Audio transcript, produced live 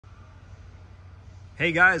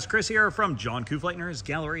Hey guys, Chris here from John Kufleitner's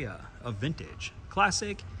Galleria of vintage,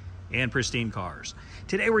 classic, and pristine cars.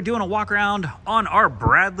 Today we're doing a walk around on our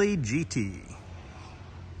Bradley GT.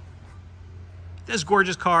 This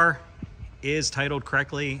gorgeous car is titled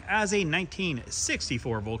correctly as a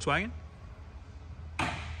 1964 Volkswagen. It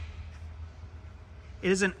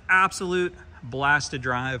is an absolute blast to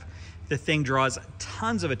drive. The thing draws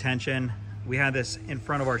tons of attention. We had this in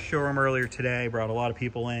front of our showroom earlier today, brought a lot of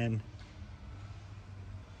people in.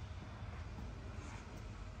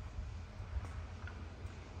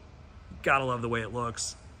 Gotta love the way it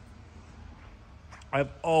looks.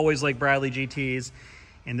 I've always liked Bradley GTs,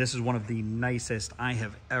 and this is one of the nicest I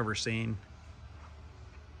have ever seen.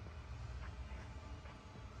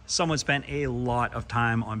 Someone spent a lot of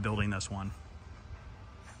time on building this one.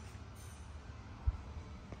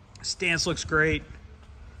 Stance looks great.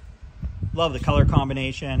 Love the color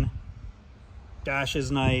combination. Dash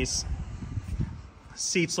is nice.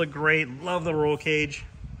 Seats look great. Love the roll cage.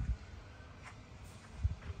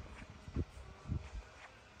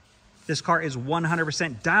 This car is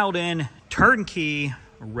 100% dialed in, turnkey,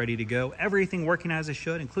 ready to go. Everything working as it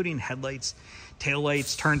should, including headlights,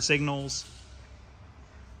 taillights, turn signals,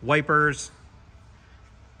 wipers.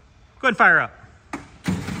 Go ahead and fire up.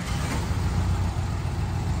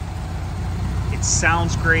 It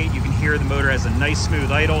sounds great. You can hear the motor has a nice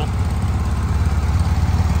smooth idle.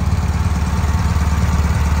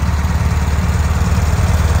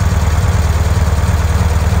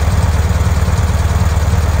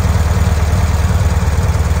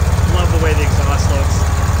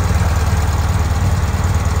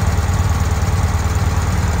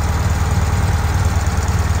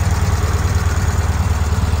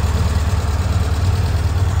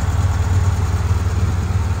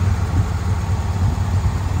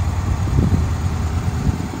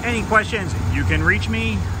 Any questions, you can reach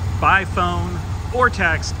me by phone or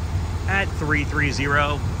text at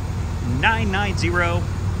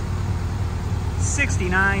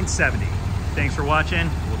 330-990-6970. Thanks for watching.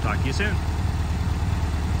 We'll talk to you soon.